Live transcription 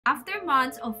After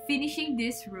months of finishing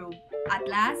this room, at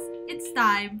last, it's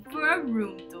time for a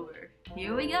room tour.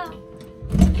 Here we go!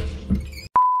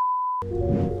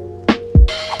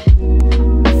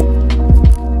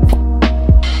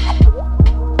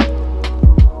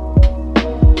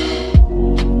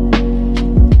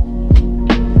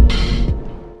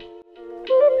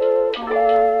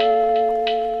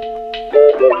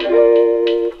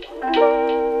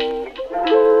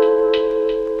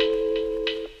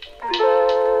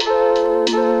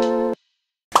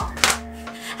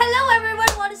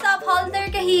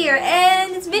 Here,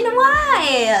 and it's been a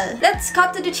while. Let's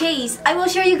cut to the chase. I will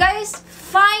show you guys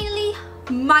finally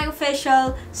my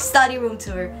official study room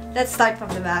tour. Let's start from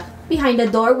the back. Behind the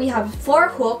door we have 4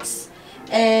 hooks,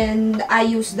 and I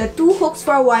used the 2 hooks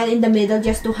for a while in the middle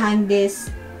just to hang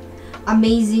this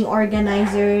amazing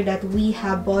organizer that we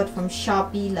have bought from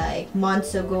SHOPEE like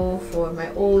months ago for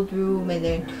my old room, and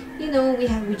then you know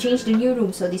we changed the new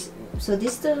room, so this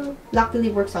still luckily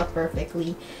works out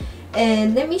perfectly.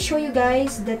 And let me show you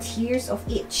guys the tiers of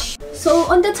each. So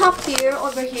on the top tier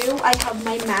over here, I have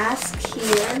my mask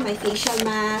here, my facial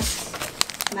mask,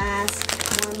 more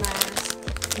mask,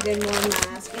 and then more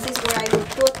mask. This is where I will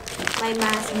put my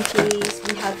mask in case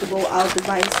we have to go out to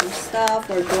buy some stuff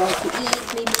or go out to eat,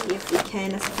 maybe if we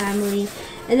can as a family.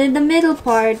 And then the middle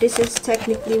part, this is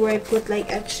technically where I put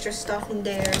like extra stuff in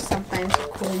there. Sometimes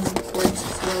comb cords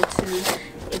as well too.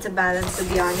 It's a balance, to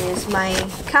be honest. My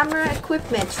camera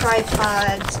equipment,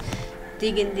 tripods,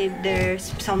 dig and dip there.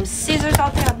 Some scissors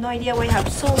out there. I have no idea why I have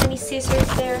so many scissors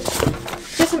there.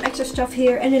 Just some extra stuff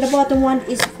here. And then the bottom one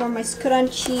is for my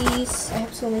scrunchies. I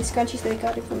have so many scrunchies that I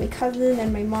got it from my cousin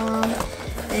and my mom.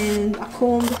 And a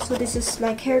comb. So this is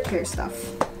like hair care stuff.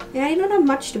 Yeah, I don't have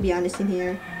much, to be honest, in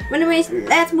here. But anyways,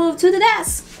 let's move to the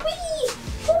desk. Whee!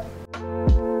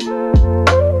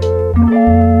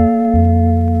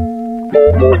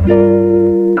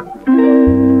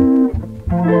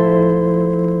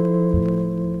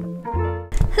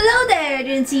 Hello there! I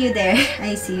didn't see you there.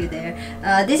 I see you there.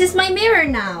 This is my mirror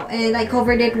now, and I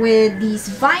covered it with these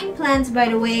vine plants, by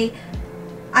the way.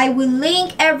 I will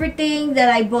link everything that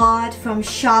I bought from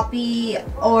SHOPEE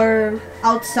or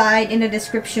outside in the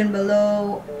description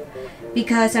below,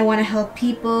 because I want to help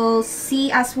people see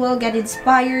as well, get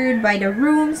inspired by the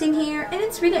rooms in here, and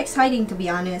it's really exciting, to be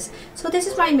honest. So this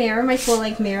is my mirror, my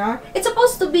full-length mirror. It's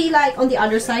supposed to be like on the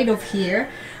other side of here,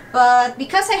 but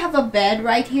because I have a bed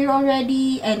right here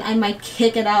already and I might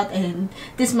kick it out and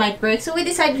this might break, so we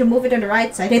decided to move it on the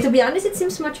right side, and to be honest, it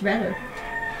seems much better.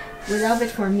 We love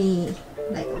it for me.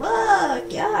 Like,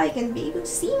 look, yeah, I can be able to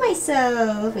see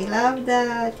myself. We love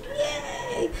that.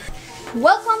 Yay!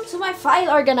 Welcome to my file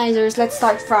organizers. Let's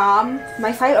start from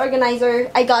my file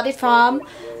organizer. I got it from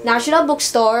National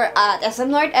Bookstore at SM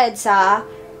North EDSA.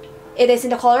 It is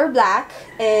in the color black,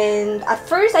 and at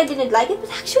first I didn't like it, but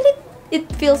actually it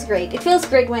feels great. It feels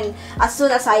great when as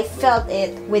soon as I felt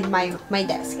it with my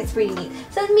desk. It's pretty neat.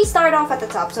 So let me start off at the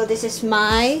top. So this is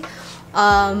my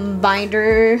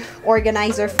binder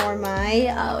organizer for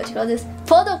my what you call this,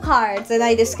 photo cards, and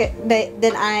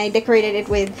then I decorated it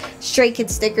with Stray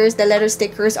Kids stickers. The letter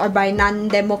stickers are by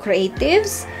Non-Demo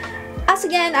Creatives, as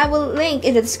again I will link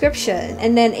in the description.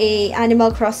 And then a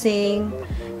Animal Crossing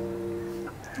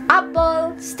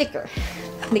apple sticker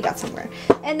they got somewhere.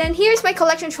 And then here's my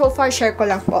collection so far. Share ko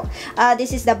lang po.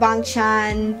 This is the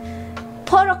Bangchan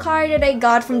photo card that I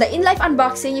got from the In Life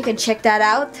unboxing. You can check that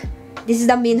out. This is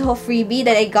the Minho freebie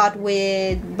that I got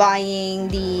with buying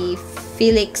the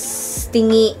Felix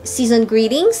Thingy Season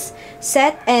Greetings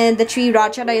set, and the 3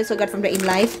 Ratchat I also got from the In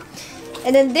Life.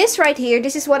 And then this right here,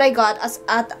 this is what I got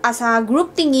as a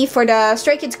group thingy for the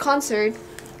Stray Kids concert,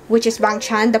 which is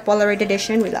Bangchan, the Polaroid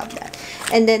edition. We love that.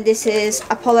 And then this is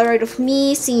a Polaroid of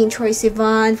me seeing Troye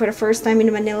Sivan for the first time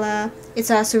in Manila. It's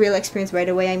a surreal experience, by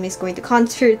the way. I miss going to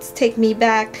concerts. Take me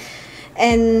back.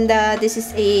 And this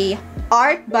is a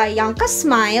art by Yanka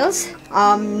Smiles,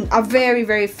 a very,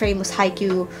 very famous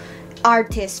haiku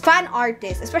artist, fan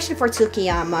artist, especially for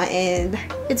Tsukiyama, and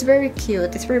it's very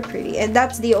cute, it's very pretty. And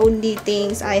that's the only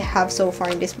things I have so far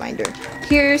in this binder.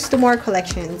 Here's the more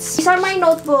collections. These are my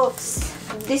notebooks.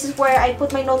 This is where I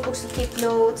put my notebooks to keep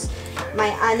notes, my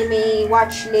anime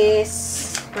watch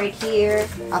list right here.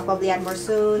 I'll probably add more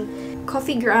soon.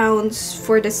 Coffee grounds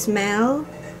for the smell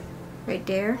right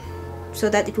there, so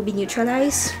that it will be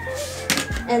neutralized.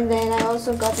 And then I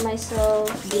also got myself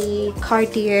the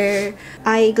Cartier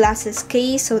eyeglasses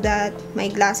case so that my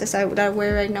glasses that I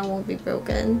wear right now won't be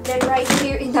broken. Then right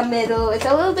here in the middle, it's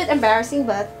a little bit embarrassing,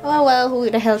 but oh well, who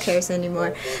the hell cares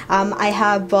anymore. I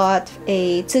have bought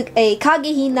a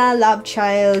Kagehina Love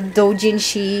Child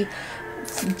Doujinshi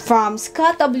from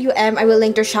Scott WM. I will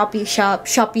link their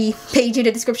Shopee page in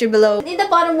the description below. In the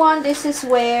bottom one, this is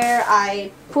where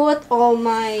I put all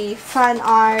my fan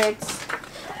arts,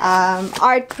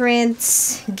 art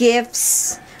prints,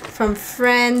 gifts from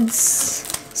friends,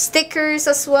 stickers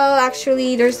as well.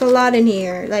 Actually, there's a lot in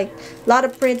here, like a lot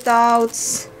of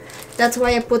printouts. That's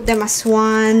why I put them as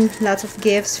one. Lots of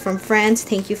gifts from friends.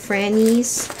 Thank you,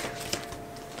 Frannies.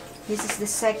 This is the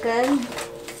second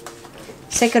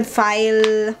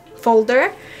file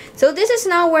folder. So this is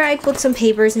now where I put some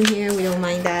papers in here. We don't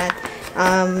mind that.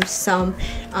 Some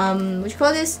what you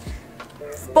call this,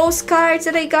 postcards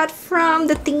that I got from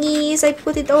the thingies. I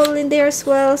put it all in there as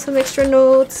well. Some extra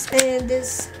notes and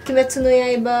this Kimetsu no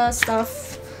Yaiba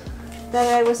stuff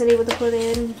that I wasn't able to put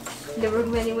in the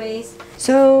room anyways.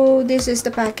 So this is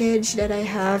the package that I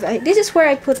have. This is where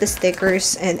I put the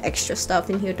stickers and extra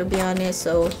stuff in here, to be honest.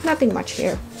 So nothing much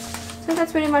here. So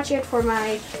that's pretty much it for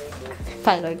my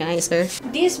file organizer.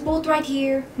 These both right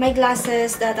here, my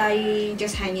glasses that I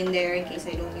just hang in there in case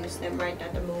I don't use them right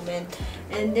at the moment.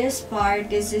 And this part,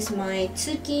 this is my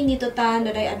Tsuki Nitotan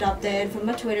that I adopted from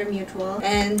a Twitter mutual.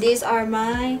 And these are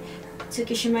my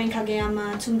Tsukishima and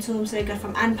Kageyama tumtums that I got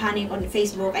from Anpanic on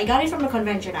Facebook. I got it from a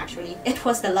convention actually. It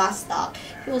was the last stock.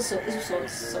 It was so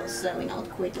selling out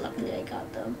quick. Luckily I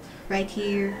got them. Right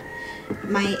here,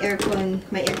 my aircon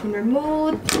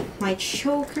remote, my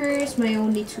chokers, my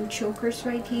only 2 chokers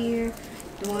right here.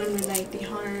 The one with like the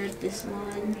heart, this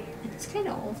one. It's kind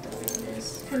of old though.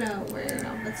 It's kind of wearing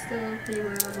out, but still pretty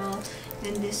wearable.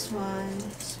 And this one,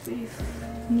 it's pretty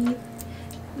neat.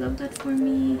 Love that for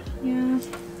me. Yeah.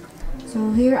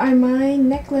 So here are my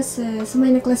necklaces.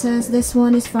 This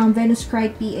one is from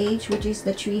vivicoocoo.ph, which is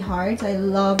the 3 hearts. I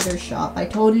love their shop. I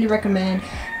totally recommend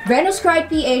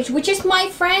vivicoocoo.ph, which is my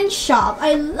friend's shop.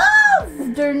 I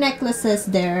love their necklaces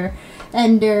there.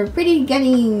 And they're pretty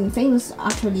getting famous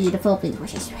actually in the Philippines,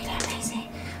 which is really amazing.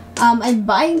 I'm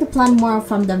buying to plan more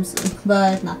from them soon,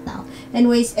 but not now.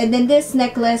 Anyways, and then this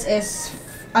necklace is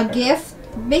a gift.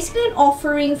 Basically an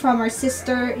offering from our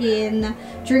sister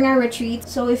during our retreat.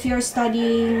 So if you're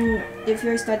studying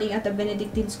at the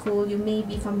Benedictine school, you may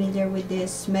be familiar with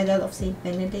this medal of Saint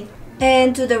Benedict.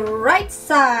 And to the right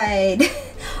side,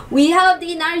 we have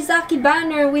the Narizaki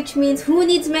banner, which means who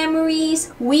needs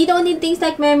memories? We don't need things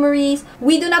like memories.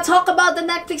 We do not talk about the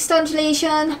Netflix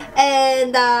translation.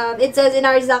 And it says in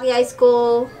Narizaki High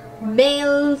School,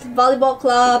 male volleyball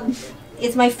club.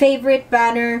 It's my favorite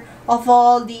banner of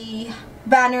all the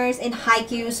banners in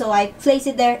Haikyuu, so I place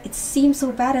it there. It seems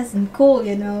so badass and cool,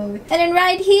 you know. And then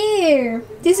right here,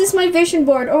 this is my vision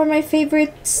board, or my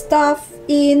favorite stuff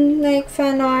in like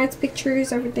fan arts,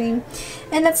 pictures, everything.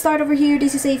 And let's start over here.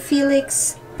 This is a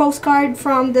Felix postcard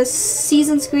from the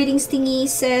Season's Greetings thingy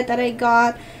set that I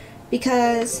got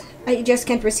because I just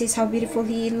can't resist how beautiful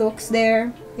he looks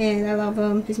there, and I love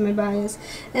him. He's my bias.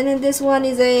 And then this one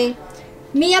is a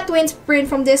Miya Twins print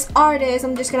from this artist.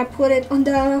 I'm just gonna put it on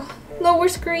the lower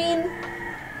screen.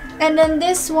 And then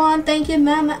this one, thank you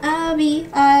Mama Abby,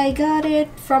 I got it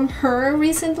from her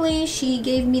recently. She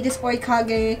gave me this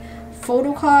Oikage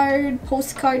photo card,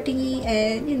 postcard thingy,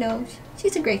 and you know,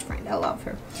 she's a great friend. I love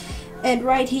her. And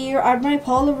right here are my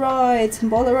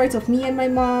Polaroids of me and my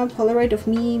mom. Polaroid of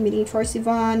me meeting Troye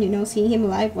Sivan, you know, seeing him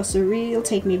live was surreal.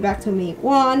 Take me back to May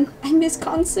 1. I miss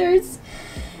concerts.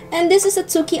 And this is a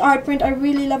Tsuki art print. I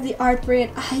really love the art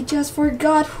print. I just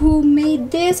forgot who made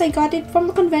this. I got it from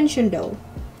a convention though.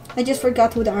 I just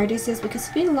forgot who the artist is because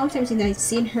it's been a long time since I've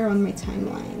seen her on my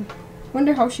timeline.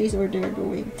 Wonder how she's or they're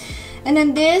doing. And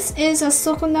then this is a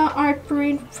Sukuna art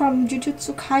print from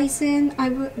Jujutsu Kaisen.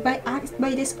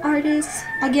 By this artist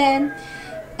again.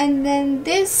 And then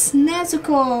this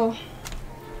Nezuko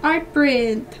art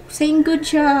print saying good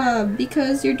job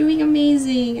because you're doing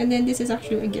amazing. And then this is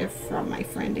actually a gift from my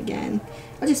friend again.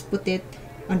 I'll just put it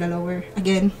on the lower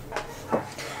again.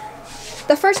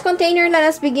 The first container, let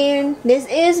us begin. This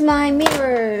is my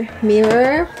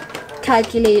mirror,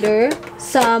 calculator,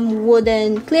 some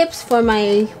wooden clips for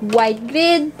my white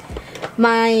grid,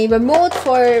 my remote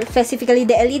for specifically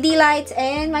the LED lights,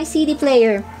 and my CD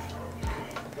player,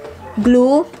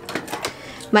 glue,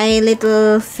 my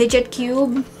little fidget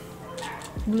cube,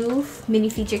 glue, mini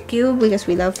fidget cube because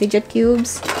we love fidget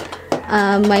cubes,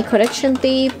 my correction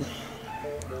tape,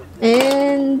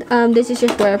 and this is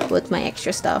just where I put my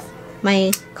extra stuff,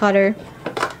 my cutter,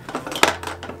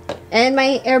 and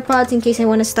my AirPods in case I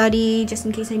want to study, just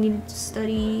in case I need to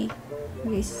study.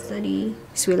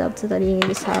 Because we love studying in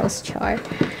this house, char.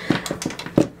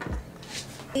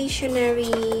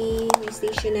 Stationery,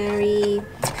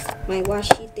 my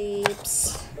washi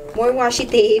tapes, more washi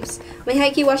tapes. My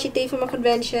high-key washi tape from a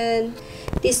convention.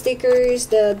 These stickers,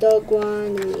 the dog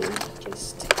one. Let me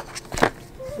just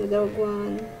the dog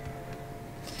one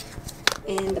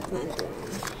and the plant one.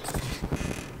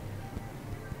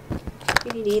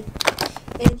 Pretty neat.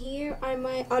 And here are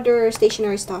my other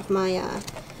stationery stuff. My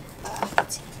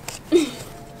let's see.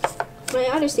 My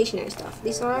other stationery stuff.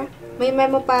 These are my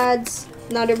memo pads.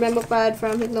 Another memo pad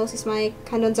from Hypnosis Mike.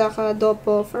 Kanonzaka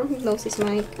Dopo from Hypnosis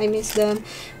Mike. I miss them.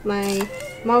 My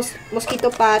mosquito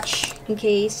patch in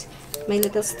case. My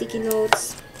little sticky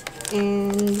notes.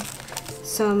 And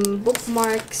some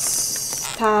bookmarks,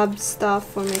 tabs, stuff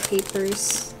for my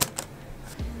papers.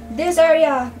 This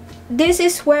area. This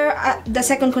is where the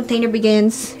second container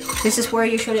begins. This is where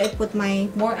usually I put my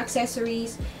more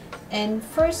accessories. And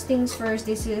first things first,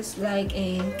 this is like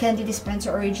a candy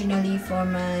dispenser originally for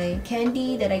my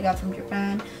candy that I got from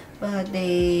Japan. But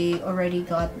they already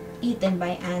got eaten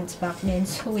by ants back then,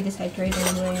 so we decided to trade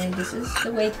it away. And this is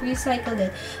the way to recycle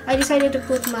it. I decided to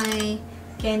put my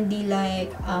candy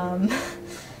like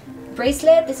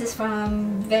bracelet. This is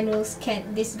from Venus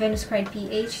Cried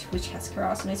PH, which has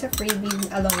cross, and it's a freebie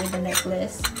along with the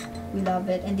necklace. We love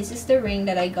it. And this is the ring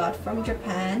that I got from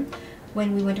Japan.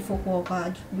 When we went to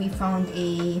Fukuoka, we found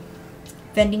a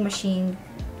vending machine,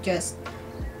 just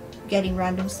getting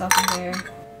random stuff in there.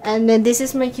 And then this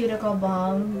is my cuticle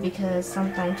balm, because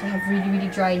sometimes I have really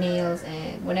dry nails,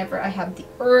 and whenever I have the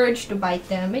urge to bite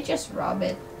them, I just rub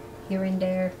it here and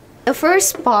there. The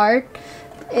first part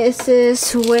is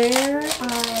where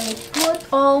I put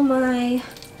all my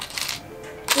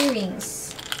earrings.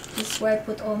 This is where I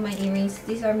put all my earrings.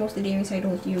 These are mostly the earrings I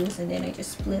don't use, and then I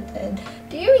just split it.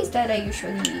 The earrings that I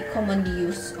usually commonly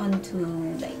use onto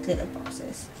like little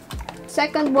boxes.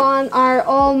 Second one are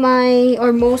all my,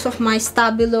 or most of my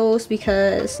stabulos,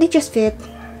 because they just fit.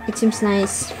 It seems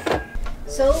nice.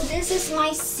 So this is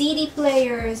my CD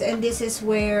players, and this is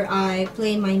where I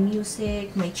play my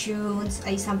music, my tunes.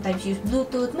 I sometimes use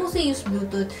Bluetooth, mostly use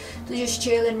Bluetooth to just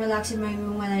chill and relax in my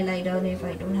room while I lie down if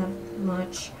I don't have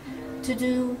much to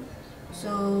do.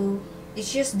 So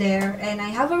it's just there, and I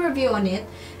have a review on it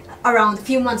around a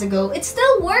few months ago. It's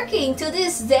still working to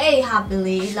this day,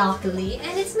 happily, luckily,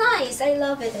 and it's nice. I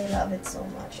love it so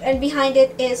much. And behind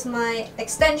it is my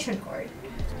extension cord.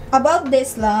 About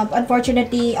this lamp,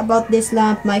 unfortunately,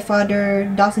 my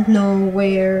father doesn't know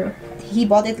where he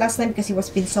bought it last time because it was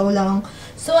been so long.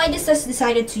 So I just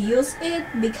decided to use it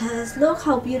because look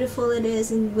how beautiful it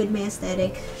is with my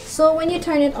aesthetic. So when you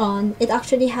turn it on, it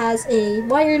actually has a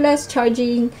wireless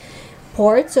charging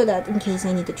port, so that in case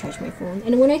I need to charge my phone.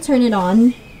 And when I turn it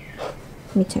on,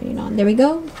 let me turn it on. There we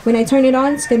go. When I turn it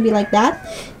on, it's gonna be like that.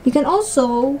 You can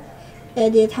also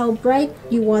edit how bright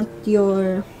you want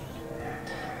your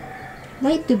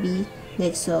light to be,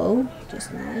 like so,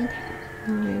 just like.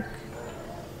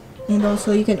 And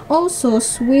also you can also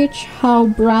switch how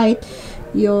bright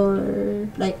your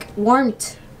like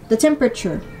warmth, the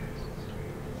temperature.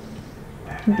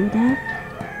 You can do that.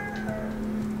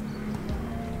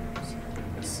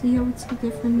 See how it's so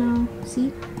different now.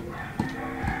 See,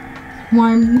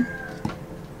 warm.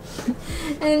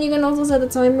 And you can also set a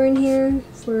timer in here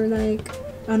for like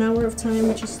an hour of time,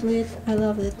 which is lit. I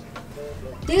love it.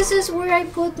 This is where I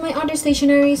put my other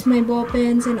stationeries, my ball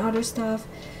pens and other stuff.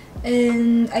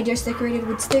 And I just decorated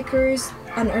with stickers,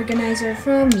 an organizer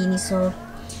from Miniso.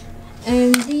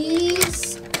 And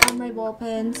these are my ball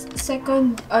pens.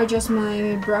 Second are just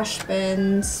my brush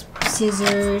pens,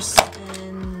 scissors,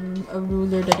 and a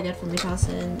ruler that I got from my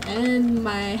cousin, and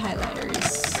my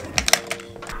highlighters.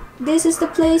 This is the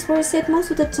place where I sit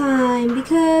most of the time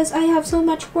because I have so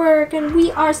much work and we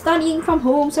are studying from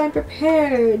home, so I'm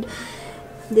prepared.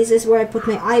 This is where I put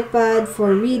my iPad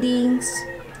for readings.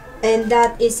 And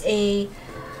that is a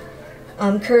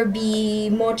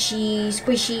Kirby Mochi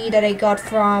squishy that I got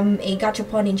from a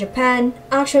gachapon in Japan.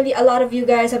 Actually, a lot of you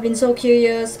guys have been so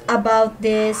curious about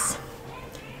this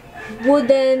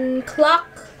wooden clock.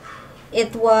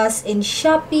 It was in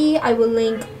SHOPEE. I will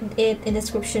link it in the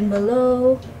description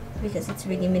below because it's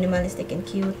really minimalistic and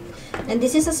cute. And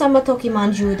this is a Samatoki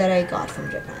Manju that I got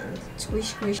from Japan. Squish,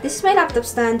 squish. This is my laptop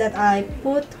stand that I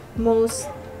put most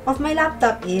of my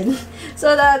laptop in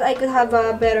so that I could have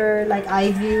a better like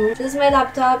eye view. This is my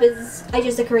laptop. I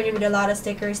just decorated with a lot of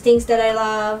stickers, things that I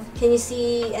love. Can you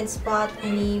see and spot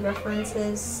any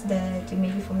references that you may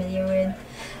be familiar with?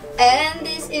 And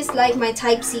this is like my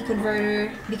Type-C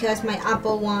converter because my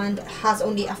Apple one has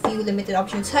only a few limited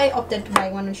options, so I opted to buy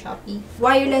one on SHOPEE.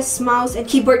 Wireless mouse and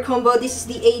keyboard combo. This is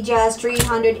the Ajas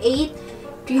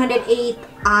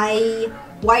 308i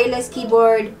wireless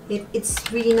keyboard.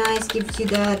 It's really nice, gives you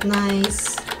that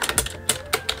nice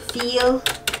feel.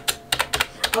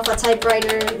 of a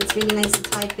typewriter. It's really nice to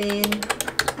type in.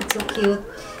 It's so cute.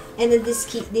 And then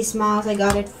this mouse, I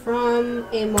got it from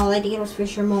a mall. I think it was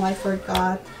Fisher Mall. I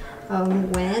forgot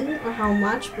when or how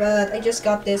much, but I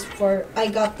got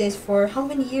this for how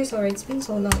many years already? It's been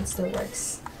so long. It still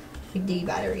works with the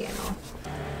battery and all.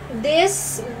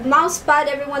 This mouse pad,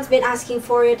 everyone's been asking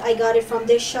for it. I got it from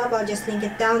this shop. I'll just link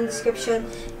it down in the description.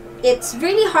 It's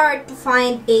really hard to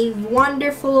find a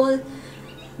wonderful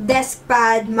desk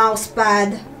pad, mouse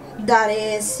pad that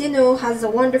is, you know, has a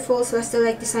wonderful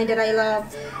celeste-like design that I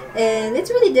love. And it's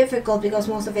really difficult because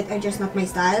most of it are just not my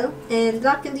style. And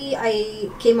luckily, I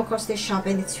came across this shop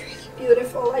and it's really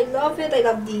beautiful. I love it. I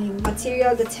love the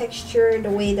material, the texture,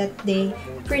 the way that they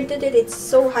printed it. It's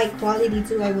so high quality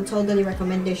too. I would totally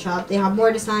recommend this shop. They have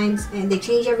more designs and they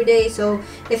change every day. So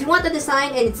if you want the design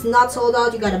and it's not sold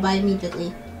out, you gotta buy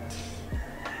immediately.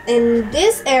 In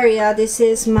this area, this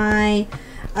is my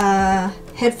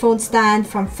headphone stand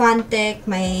from Fantech,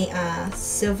 my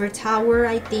silver tower,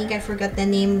 I think. I forgot the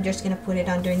name. I'm just gonna put it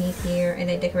underneath here, and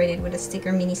I decorated with a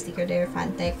sticker, mini sticker there,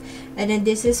 Fantech. And then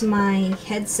this is my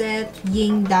headset,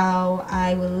 Yingdao.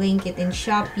 I will link it in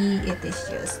Shopee. It is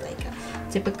just like a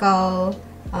typical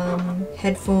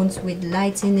headphones with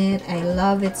lights in it. I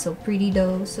love it, so pretty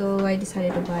though, so I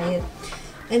decided to buy it.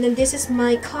 And then this is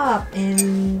my cup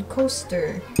and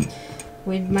coaster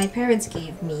with my parents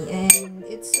gave me, and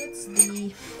it suits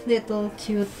the little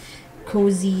cute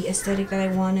cozy aesthetic that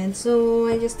I wanted, so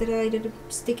I just decided to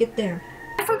stick it there.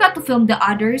 I forgot to film the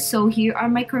others, so here are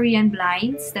my Korean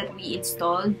blinds that we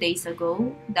installed days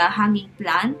ago, the hanging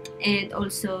plant, and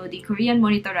also the Korean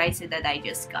monitorizer that I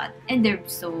just got, and they're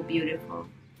so beautiful.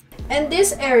 And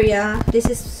this area, this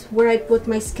is where I put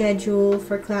my schedule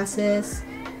for classes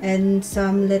and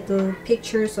some little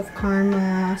pictures of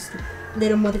karma,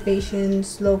 little motivation,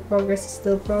 slow progress is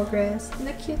still progress, and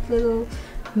a cute little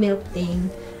milk thing.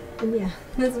 And yeah,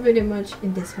 that's pretty much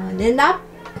in this one. And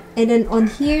then on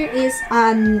here is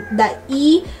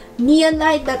the neon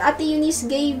light that Ate Eunice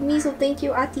gave me, so thank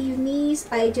you Ate Eunice.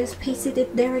 I just pasted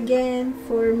it there again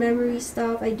for memory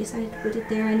stuff. I decided to put it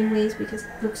there anyways because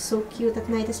it looks so cute at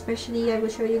night, especially. I will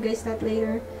show you guys that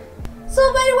later.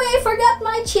 So by the way, I forgot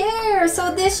my chair.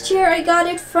 So this chair, I got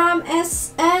it from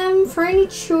SM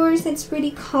Furniture. It's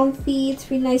pretty comfy. It's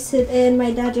really nice to sit in.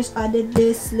 My dad just added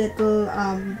this little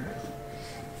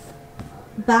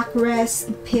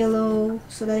backrest pillow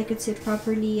so that I could sit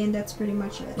properly, and that's pretty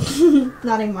much it.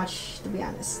 Nothing much, to be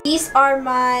honest. These are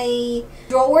my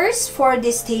drawers for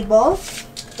this table.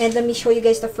 And let me show you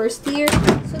guys the first tier.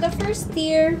 So the first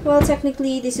tier, well,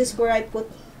 technically this is where I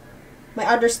put my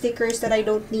other stickers that I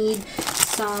don't need,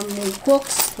 some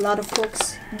hooks, a lot of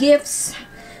hooks, gifts,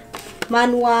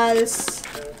 manuals,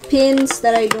 pins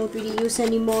that I don't really use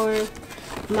anymore,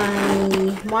 my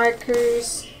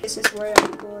markers. This is where I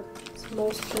put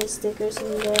most of my stickers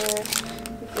in there.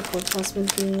 I put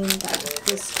husband pin,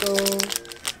 disco,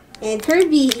 and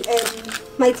Kirby, and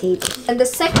my tape. And the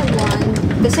second one,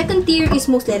 the second tier is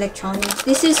mostly electronics.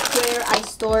 This is where I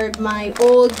stored my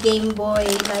old Game Boy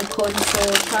like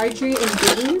console charger and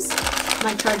games,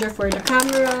 my charger for the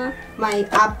camera, my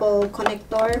Apple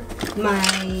connector,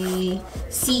 my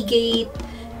Seagate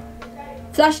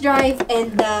flash drive,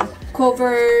 and the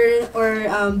cover or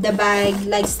the bag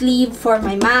like sleeve for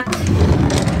my Mac.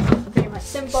 Pretty much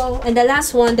simple. And the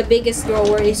last one, the biggest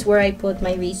drawer, is where I put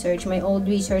my research, my old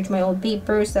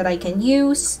papers that I can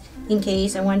use in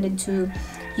case I wanted to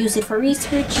use it for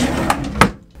research.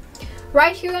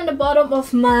 Right here on the bottom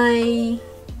of my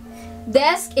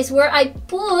desk is where I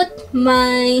put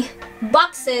my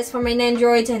boxes for my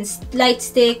Nendoroids and light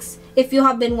sticks. If you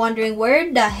have been wondering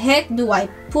where the heck do I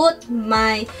put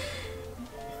the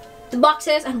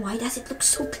boxes and why does it look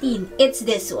so clean, it's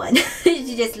this one.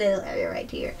 It's just a little area right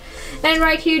here. And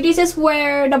right here, this is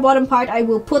where the bottom part I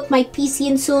will put my PC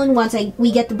in soon once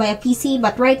we get to buy a PC,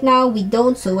 but right now we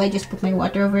don't, so I just put my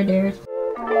water over there.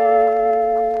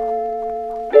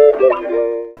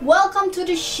 Welcome to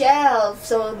the shelf.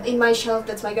 So in my shelf,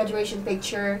 that's my graduation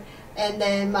picture, and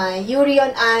then my Yuri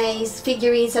on Ice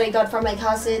figurines that I got from my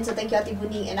cousin. So thank you Ate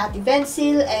Buning and Ate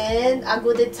Vencil, and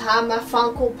Agudetama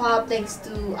Funko Pop thanks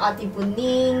to Ate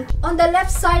Buning. On the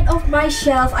left side of my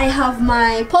shelf, I have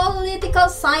my political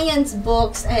science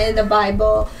books and the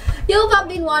Bible. You have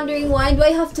been wondering why do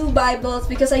I have two Bibles?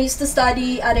 Because I used to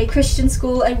study at a Christian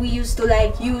school and we used to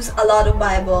like use a lot of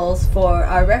Bibles for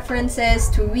our references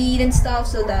to read and stuff,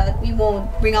 so that we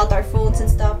won't bring out our phones and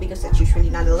stuff because that's usually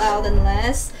not allowed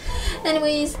unless.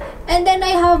 Anyways, and then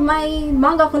I have my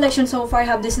manga collection so far. I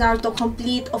have this Naruto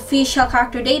Complete official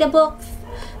character data book,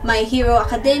 My Hero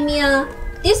Academia,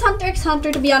 This Hunter x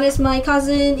Hunter, to be honest, my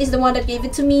cousin is the one that gave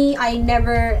it to me. I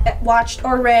never watched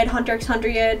or read Hunter x Hunter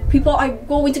yet. People are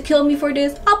going to kill me for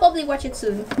this. I'll probably watch it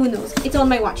soon. Who knows? It's on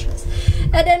my watch list.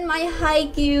 And then my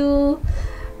Haikyuu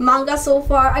manga so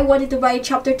far, I wanted to buy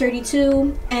chapter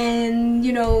 32 and,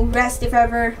 you know, rest if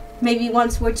ever. Maybe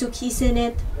once or two keys in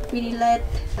it. Really lit.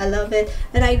 I love it.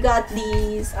 And I got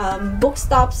these book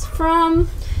stops from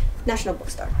National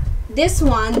Bookstore. This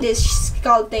one, this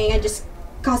skull thing,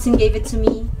 cousin gave it to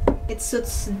me. It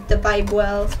suits the vibe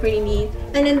well. It's pretty neat.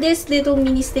 And then this little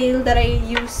mini snail that I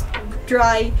used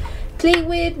dry clay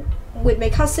with my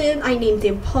cousin. I named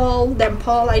him Paul. Them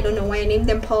Paul. I don't know why I named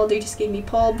them Paul. They just gave me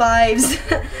Paul vibes.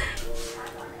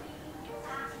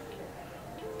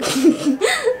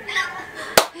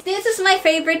 This is my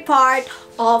favorite part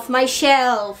of my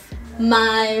shelf.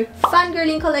 My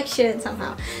fangirling collection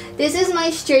somehow. This is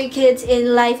my Stray Kids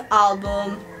in Life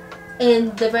album.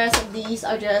 And the rest of these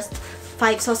are just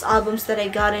 5 sauce albums that I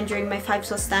got in during my 5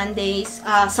 sauce stand days.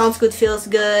 Sounds Good, Feels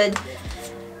Good.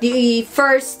 The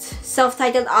first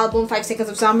self-titled album, 5 Seconds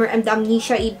of Summer, and the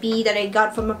Amnesia EP that I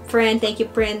got from a friend. Thank you,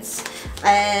 Prince.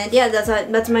 And yeah,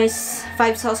 that's my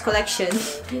 5 sauce collection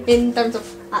in terms of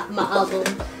my album.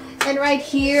 And right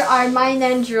here are my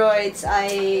Nendoroids.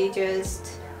 I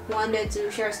just wanted to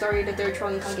share a story that they're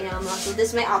throwing Kageyama. So this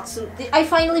is my Atsumu. I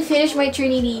finally finished my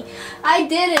Trinity. I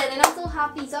did it and I'm so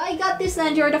happy. So I got this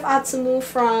Nendoroid of Atsumu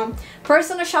from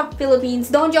personashopph Philippines.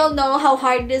 Don't y'all know how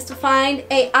hard it is to find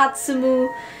a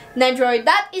Atsumu Nendoroid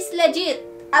that is legit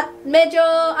at medyo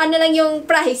ano lang yung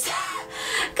price.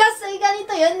 Kasi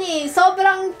ganito yun eh,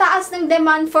 sobrang taas ng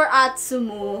demand for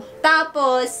Atsumu.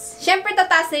 Tapos, syempre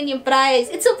tataas din yung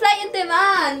price. It's supply and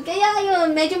demand. Kaya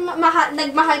yun, medyo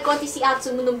nagmahal konti si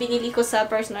Atsumu nung binili ko sa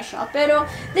personashopph. Pero,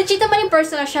 legit naman yung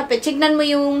personashopph eh. Tignan mo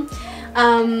yung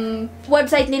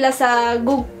website nila sa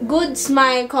Good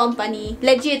Smile Company.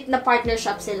 Legit na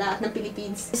partnership sila ng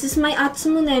Philippines. This is my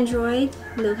Atsumu Nendoroid.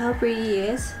 Look how pretty he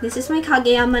is. This is my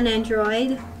Kageyama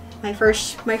Nendoroid. My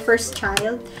first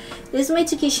child. This is my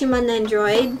Tsukishima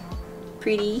Nendoroid.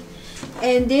 Pretty.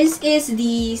 And this is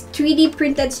the 3D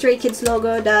printed Stray Kids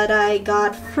logo that I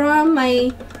got from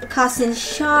my cousin's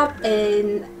shop,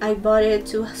 and I bought it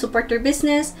to support their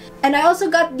business. And I also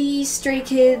got the Stray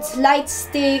Kids light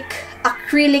stick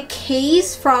acrylic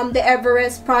case from the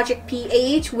Everest Project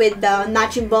PH with the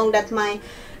nachimbong that my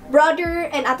brother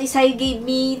and Ate Sai gave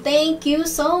me. Thank you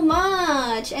so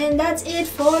much. And that's it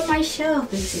for my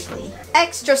shelf, basically.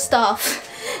 Extra stuff.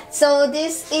 So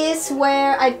this is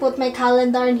where I put my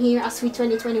calendar in here. As Sweet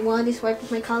 2021, this is where I put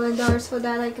my calendar so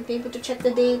that I can be able to check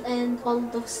the date and all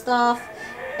of those stuff.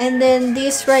 And then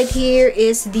this right here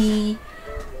is this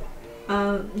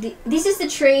is the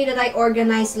tray that I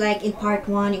organized like in part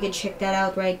 1. You can check that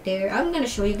out right there. I'm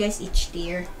gonna show you guys each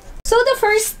tier. So the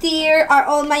first tier are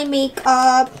all my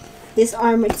makeup. These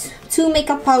are my 2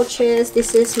 makeup pouches.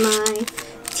 This is my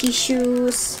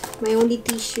tissues, my only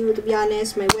tissue to be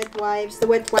honest. My wet wipes, the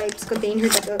wet wipes container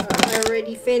that I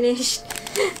already finished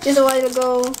just a while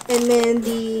ago. And then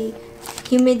the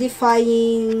humidifier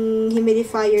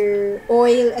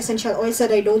oil, essential oils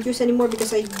that I don't use anymore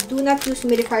because I do not use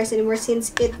humidifiers anymore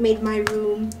since it made my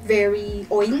room very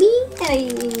oily.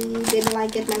 I didn't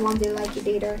like it. My mom didn't like it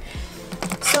either.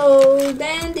 So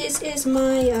then this is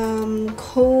my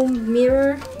comb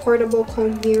mirror, portable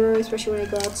comb mirror, especially when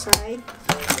I go outside.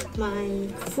 My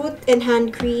foot and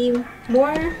hand cream,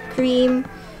 more cream,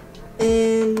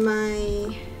 and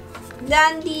my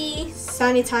dandy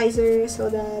sanitizer so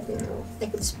that, you know, I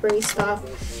could spray stuff.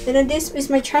 And then this is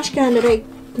my trash can that I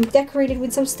decorated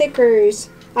with some stickers.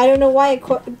 I don't know why I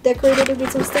decorated it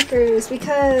with some stickers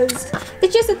because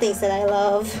it's just the things that I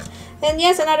love. And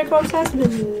yes, another corpse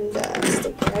husband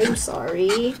sticker. I'm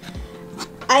sorry.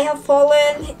 I have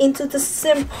fallen into the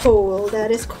simp hole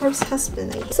that is corpse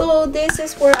husband. So this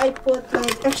is where I put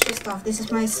like extra stuff. This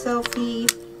is my selfie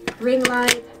ring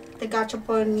light, the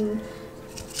gachapon,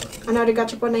 another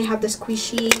gachapon. I have the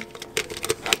squishy,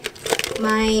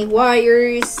 my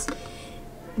wires,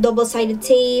 double-sided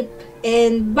tape,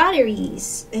 and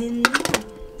batteries. And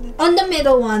on the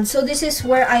middle one, so this is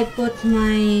where I put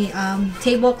my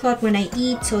tablecloth when I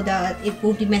eat so that it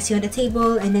won't be messy on the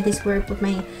table. And then this is where I put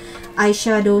my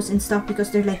eyeshadows and stuff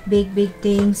because they're like big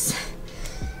things.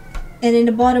 And in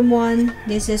the bottom one,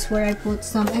 this is where I put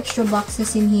some extra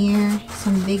boxes in here,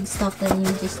 some big stuff that I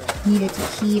just needed to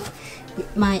keep.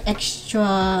 My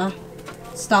extra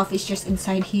stuff is just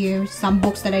inside here. Some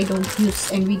books that I don't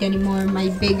use and read anymore. My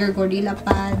bigger Gorilla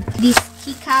pad. These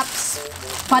keycaps,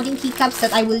 padding keycaps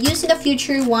that I will use in the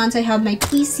future once I have my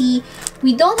PC.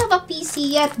 We don't have a PC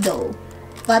yet though,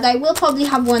 but I will probably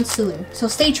have one soon. So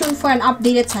stay tuned for an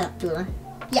updated setup tour.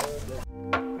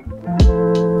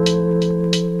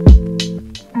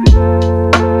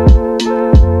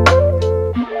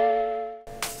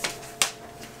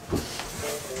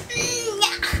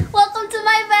 Welcome to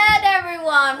my bed,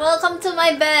 everyone. Welcome to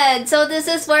my bed. So this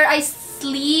is where I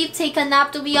sleep, take a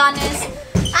nap, to be honest.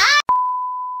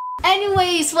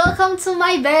 Anyways, welcome to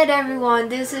my bed, everyone.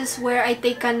 This is where I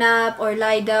take a nap or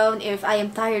lie down if I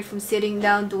am tired from sitting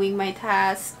down doing my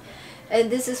tasks. And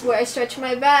this is where I stretch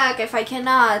my back if I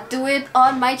cannot do it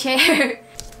on my chair.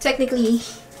 Technically,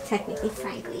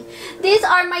 frankly, these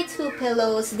are my two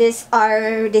pillows. This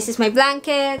is my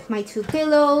blanket, my two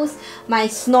pillows, my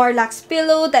Snorlax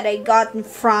pillow that I got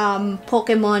from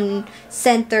Pokemon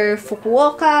Center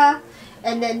Fukuoka.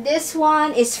 And then this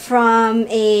one is from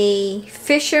a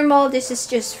Fisher Mall. This is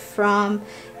just from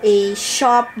a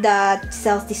shop that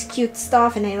sells this cute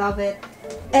stuff and I love it.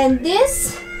 And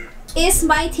this is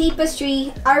my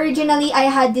tapestry. Originally,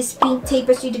 I had this pink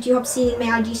tapestry that you have seen in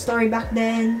my IG story back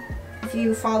then. If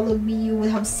you followed me, you would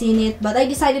have seen it. But I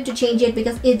decided to change it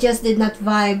because it just did not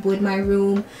vibe with my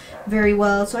room very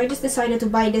well. So I just decided to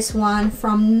buy this one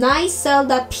from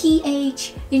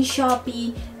nicesell.ph in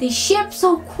Shopee. They ship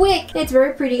so quick. It's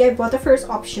very pretty. I bought the first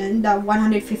option, the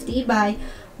 150 by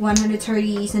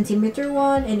 130 centimeter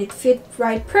one, and it fit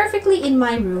right perfectly in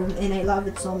my room and I love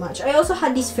it so much. I also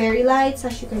had these fairy lights.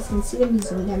 As you guys can see, let me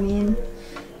zoom them in.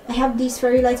 I have these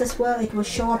fairy lights as well. It will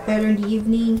show up better in the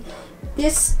evening.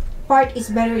 This part is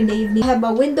better in the evening. I have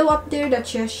a window up there that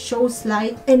just shows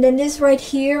light, and then this right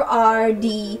here are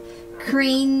the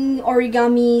crane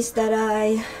origamis that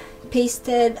I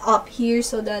pasted up here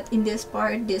so that in this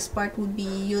part would be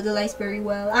utilized very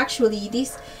well. Actually,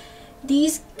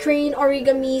 these crane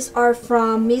origamis are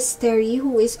from Miss Terry,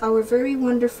 who is our very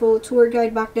wonderful tour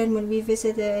guide back then when we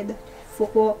visited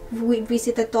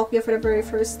Tokyo for the very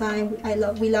first time.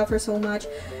 We love her so much.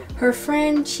 Her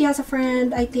friend, she has a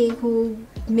friend I think who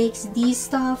makes these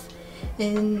stuff,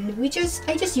 and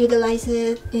I just utilize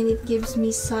it and it gives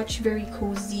me such very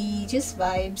cozy just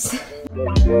vibes.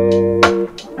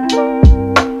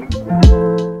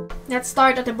 Let's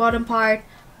start at the bottom part.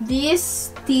 These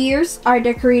stairs are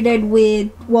decorated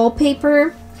with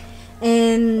wallpaper,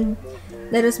 and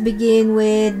let us begin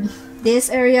with this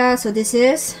area. So this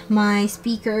is my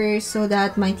speakers so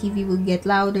that my TV will get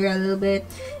louder a little bit,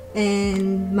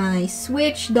 and my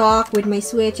switch dock with my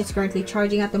switch. It's currently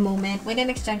charging at the moment with an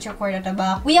extension cord at the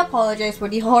back. We apologize for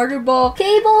the horrible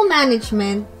cable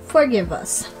management. Forgive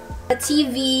us. The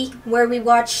TV where we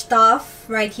watch stuff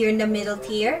right here in the middle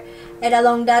tier, and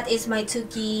along that is my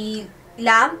Tuki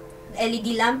lamp, LED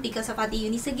lamp, because of Ate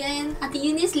Eunice again. Ate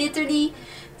Eunice literally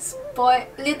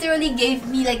gave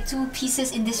me like 2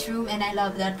 pieces in this room, and I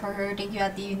love that for her. Thank you,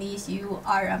 Ate Eunice. You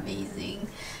are amazing.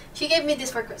 She gave me this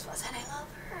for Christmas and I love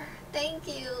her. Thank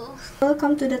you.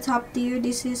 Welcome to the top tier.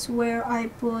 This is where I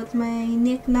put my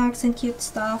knickknacks and cute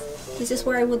stuff. This is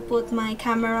where I would put my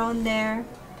camera on there.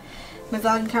 My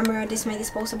vlogging camera. This is my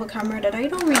disposable camera that I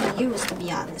don't really use, to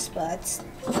be honest, but it's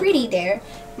pretty there.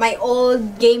 My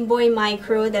old Game Boy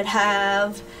Micro that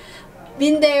have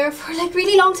been there for like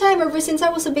really long time. Ever since I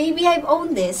was a baby, I've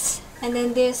owned this. And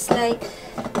then this like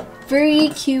very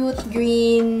cute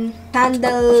green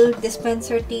candle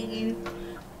dispenser thing.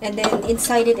 And then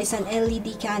inside it is an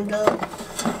LED candle.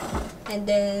 And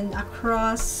then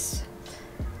across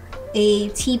a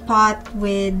teapot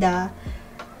with a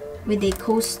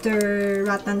coaster,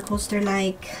 Rattan Coaster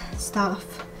like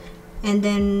stuff. And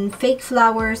then fake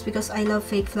flowers, because I love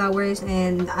fake flowers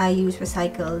and I use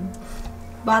recycled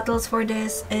bottles for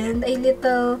this, and a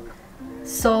little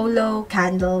solo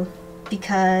candle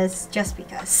just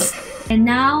because. And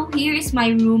now here is my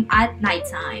room at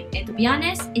nighttime, and to be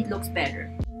honest, it looks better.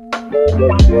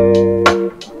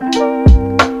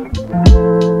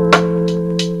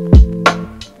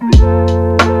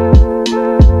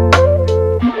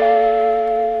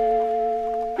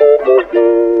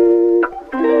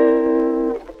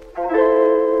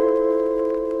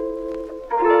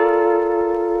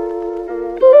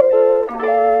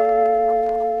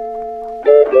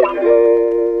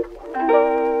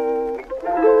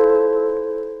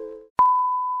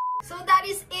 So that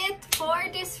is it for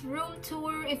this room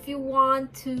tour. If you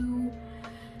want to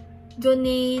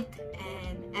donate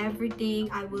and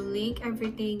everything, I will link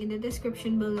everything in the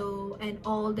description below, and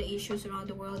all the issues around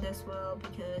the world as well,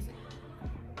 because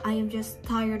I am just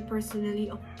tired personally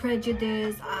of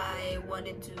prejudice. I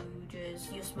wanted to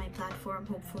just use my platform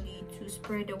hopefully to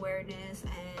spread awareness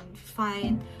and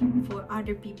fight for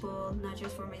other people, not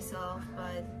just for myself,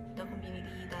 but the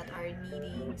community that are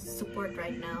needing support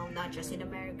right now, not just in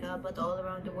America but all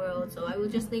around the world. So I will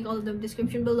just link all of them in the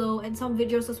description below, and some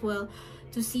videos as well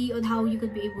to see on how you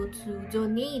could be able to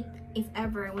donate if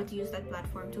ever I want to use that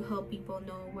platform to help people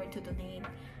know where to donate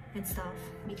and stuff,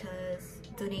 because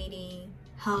donating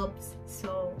helps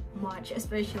so much,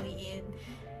 especially in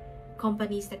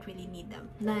companies that really need them,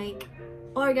 like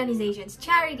organizations,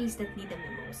 charities that need them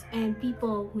the most, and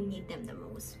people who need them the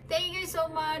most. Thank you so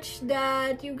much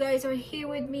that you guys are here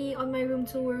with me on my room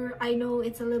tour. I know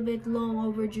it's a little bit long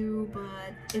overdue,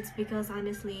 but it's because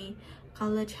honestly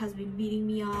college has been beating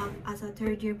me up. As a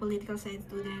third-year political science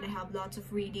student, I have lots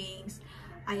of readings,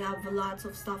 I have lots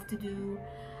of stuff to do,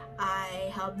 I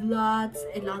have lots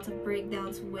and lots of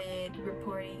breakdowns with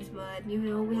reportings, but you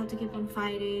know, we have to keep on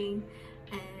fighting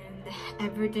and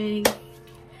everything.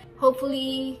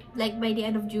 Hopefully, like by the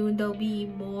end of June, there'll be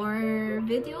more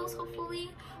videos.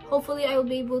 Hopefully I will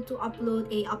be able to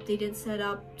upload a updated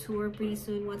setup tour pretty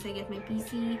soon once I get my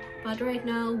PC, but right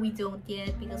now we don't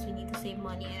yet because we need to save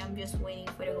money, and I'm just waiting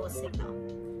for the ghost signal.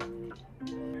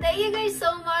 Thank you guys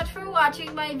so much for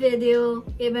watching my video,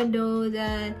 even though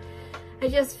that I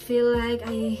just feel like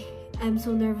I'm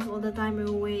so nervous all the time. I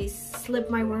always slip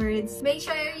my words. Make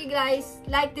sure you guys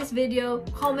like this video,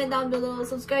 comment down below,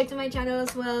 subscribe to my channel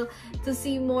as well to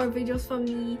see more videos from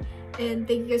me. And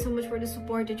thank you guys so much for the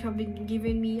support that you have been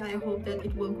giving me. I hope that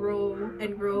it will grow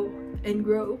and grow and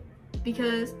grow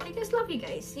because I just love you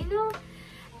guys, you know?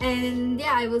 And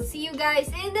yeah, I will see you guys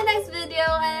in the next video,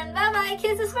 and bye bye,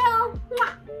 kisses, well.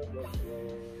 Mwah!